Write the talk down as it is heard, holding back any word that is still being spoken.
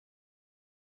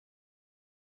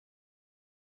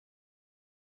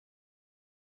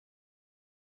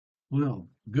Well,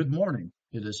 good morning.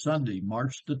 It is Sunday,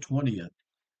 March the 20th.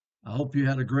 I hope you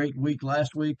had a great week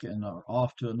last week and are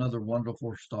off to another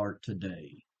wonderful start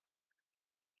today.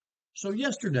 So,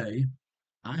 yesterday,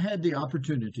 I had the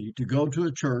opportunity to go to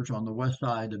a church on the west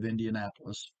side of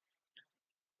Indianapolis,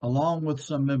 along with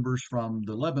some members from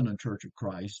the Lebanon Church of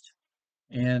Christ.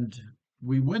 And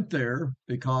we went there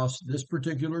because this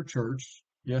particular church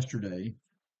yesterday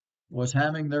was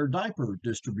having their diaper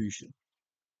distribution.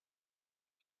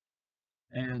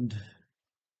 And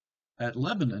at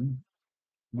Lebanon,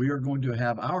 we are going to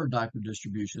have our diaper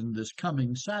distribution this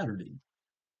coming Saturday.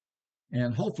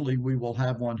 And hopefully we will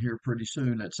have one here pretty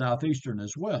soon at Southeastern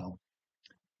as well.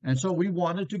 And so we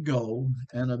wanted to go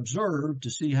and observe to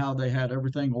see how they had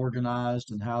everything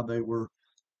organized and how they were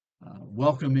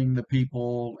welcoming the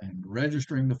people and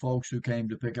registering the folks who came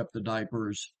to pick up the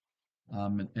diapers,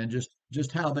 and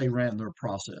just how they ran their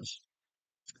process.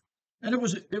 And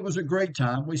it was a great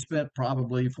time. We spent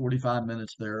probably 45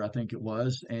 minutes there, I think it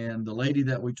was. And the lady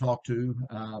that we talked to,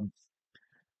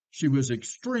 she was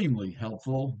extremely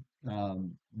helpful,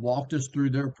 walked us through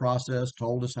their process,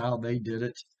 told us how they did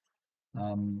it.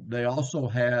 They also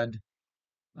had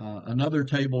another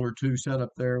table or two set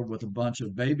up there with a bunch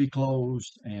of baby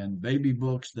clothes and baby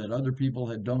books that other people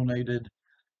had donated,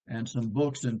 and some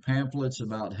books and pamphlets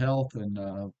about health and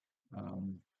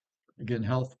um, again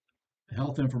health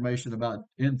information about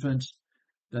infants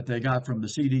that they got from the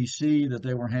CDC that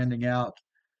they were handing out.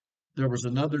 There was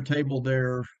another table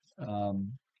there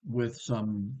um, with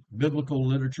some biblical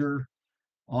literature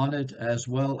on it, as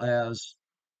well as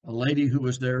a lady who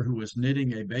was there who was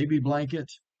knitting a baby blanket.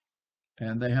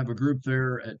 And they have a group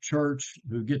there at church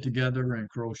who get together and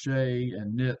crochet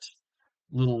and knit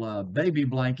little baby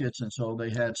blankets. And so they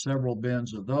had several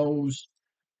bins of those.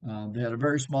 They had a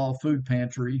very small food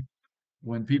pantry.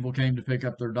 When people came to pick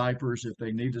up their diapers, if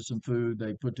they needed some food,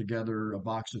 they put together a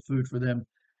box of food for them.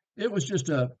 It was just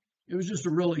a it was just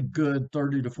a really good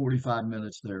 30 to 45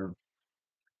 minutes there.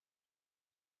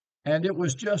 And it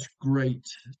was just great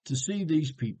to see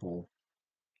these people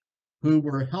who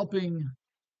were helping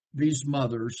these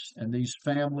mothers and these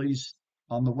families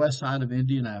on the west side of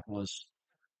Indianapolis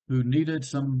who needed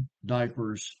some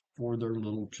diapers for their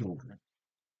little children.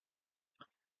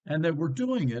 And they were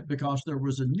doing it because there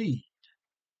was a need.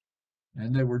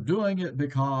 And they were doing it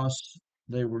because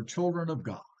they were children of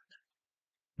God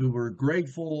who were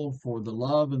grateful for the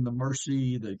love and the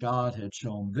mercy that God had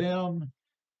shown them.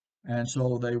 And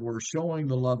so they were showing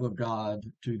the love of God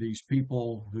to these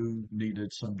people who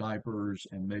needed some diapers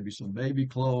and maybe some baby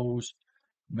clothes,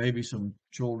 maybe some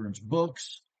children's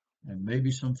books, and maybe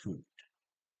some food.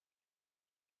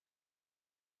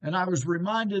 And I was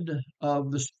reminded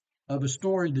of a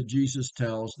story that Jesus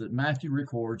tells that Matthew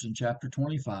records in chapter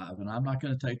 25, and I'm not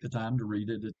going to take the time to read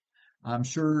it. I'm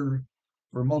sure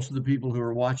for most of the people who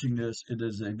are watching this, it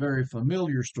is a very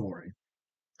familiar story,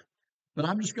 but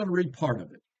I'm just going to read part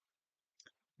of it.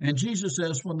 And Jesus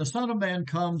says, "When the Son of Man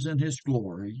comes in his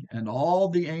glory and all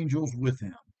the angels with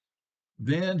him,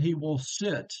 then he will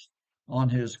sit on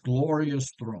his glorious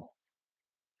throne.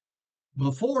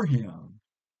 Before him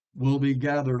will be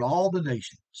gathered all the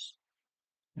nations,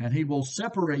 and he will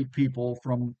separate people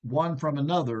from one from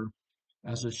another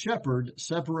as a shepherd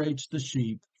separates the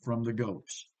sheep from the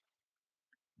goats.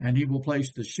 And he will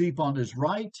place the sheep on his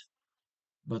right,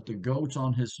 but the goats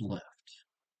on his left.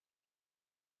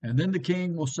 And then the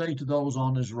king will say to those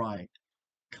on his right,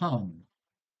 'Come,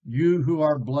 you who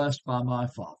are blessed by my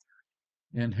Father,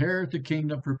 inherit the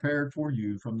kingdom prepared for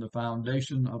you from the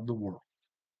foundation of the world.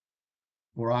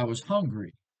 For I was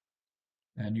hungry,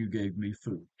 and you gave me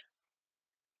food.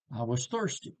 I was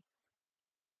thirsty,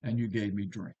 and you gave me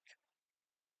drink.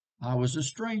 I was a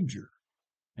stranger,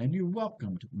 and you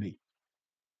welcomed me.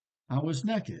 I was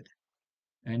naked,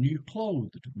 and you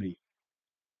clothed me.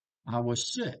 I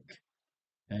was sick,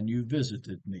 and you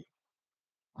visited me.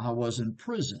 I was in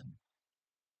prison,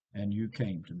 and you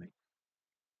came to me.'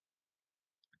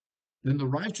 Then the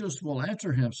righteous will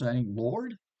answer him, saying,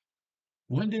 'Lord,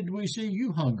 when did we see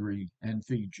you hungry and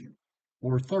feed you,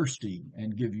 or thirsty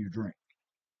and give you drink?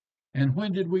 And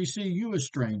when did we see you a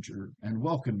stranger and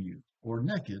welcome you, or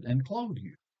naked and clothe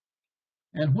you?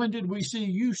 And when did we see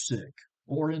you sick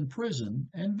or in prison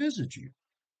and visit you?'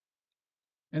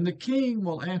 And the king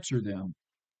will answer them,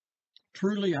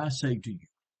 'Truly I say to you,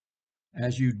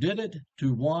 as you did it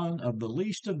to one of the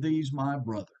least of these my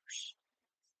brothers,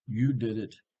 you did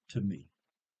it to me.'"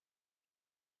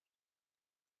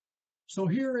 So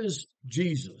here is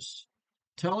Jesus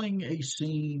telling a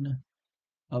scene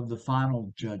of the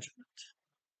final judgment.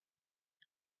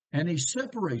 And he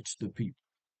separates the people.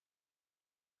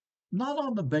 not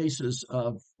on the basis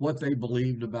of what they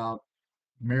believed about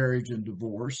marriage and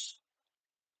divorce,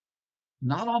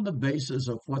 not on the basis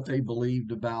of what they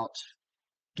believed about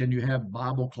can you have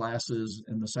Bible classes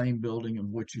in the same building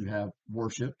in which you have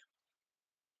worship.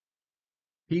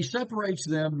 He separates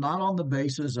them not on the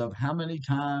basis of how many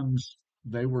times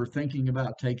they were thinking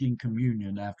about taking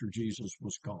communion after Jesus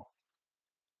was gone.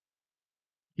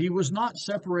 He was not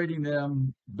separating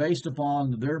them based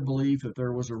upon their belief if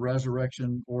there was a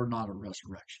resurrection or not a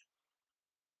resurrection.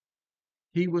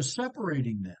 He was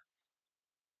separating them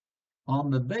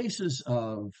on the basis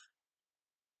of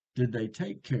did they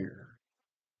take care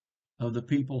of the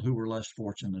people who were less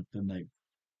fortunate than they were?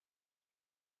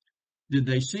 Did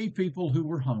they see people who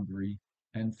were hungry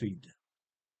and feed them?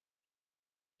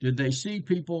 Did they see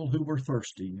people who were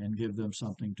thirsty and give them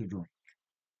something to drink?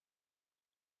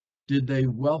 Did they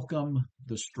welcome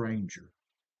the stranger?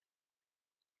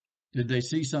 Did they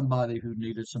see somebody who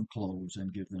needed some clothes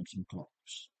and give them some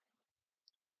clothes?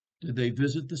 Did they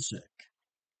visit the sick?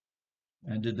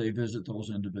 And did they visit those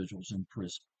individuals in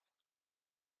prison?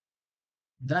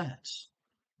 That's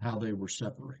how they were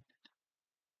separated.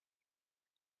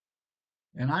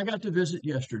 And I got to visit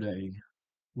yesterday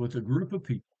with a group of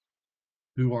people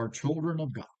who are children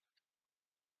of God,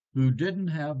 who didn't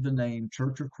have the name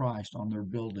Church of Christ on their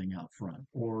building out front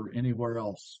or anywhere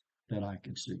else that I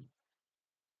could see.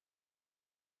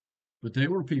 But they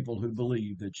were people who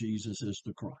believed that Jesus is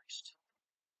the Christ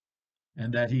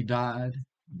and that he died,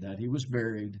 that he was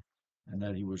buried, and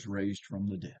that he was raised from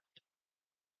the dead.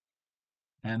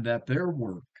 And that their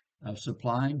work of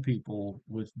supplying people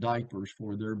with diapers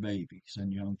for their babies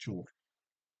and young children,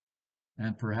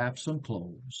 and perhaps some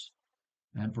clothes,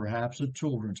 and perhaps a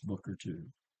children's book or two,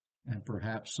 and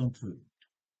perhaps some food,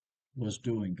 was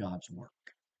doing God's work.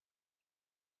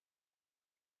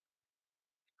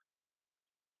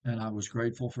 And I was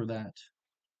grateful for that,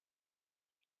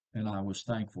 and I was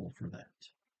thankful for that,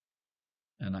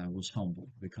 and I was humbled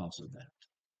because of that.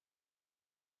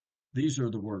 These are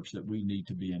the works that we need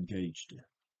to be engaged in.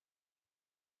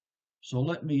 So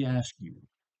let me ask you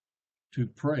to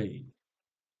pray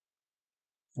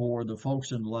for the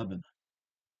folks in Lebanon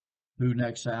who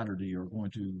next Saturday are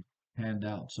going to hand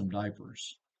out some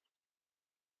diapers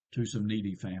to some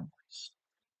needy families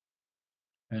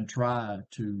and try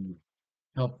to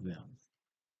help them.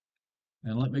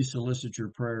 And let me solicit your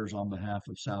prayers on behalf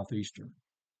of Southeastern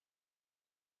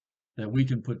that we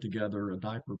can put together a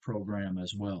diaper program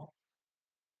as well.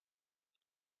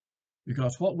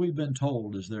 Because what we've been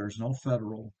told is there's no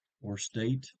federal or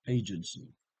state agency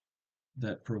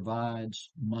that provides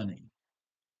money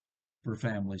for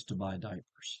families to buy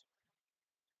diapers.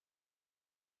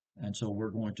 And so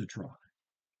we're going to try.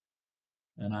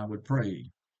 And I would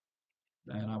pray,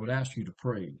 and I would ask you to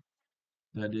pray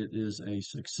that it is a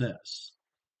success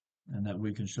and that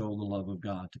we can show the love of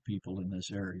God to people in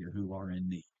this area who are in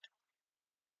need.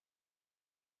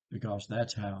 Because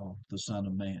that's how the Son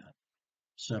of Man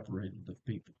separated the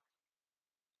people.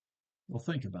 Well,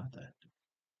 think about that.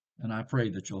 And I pray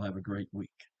that you'll have a great week.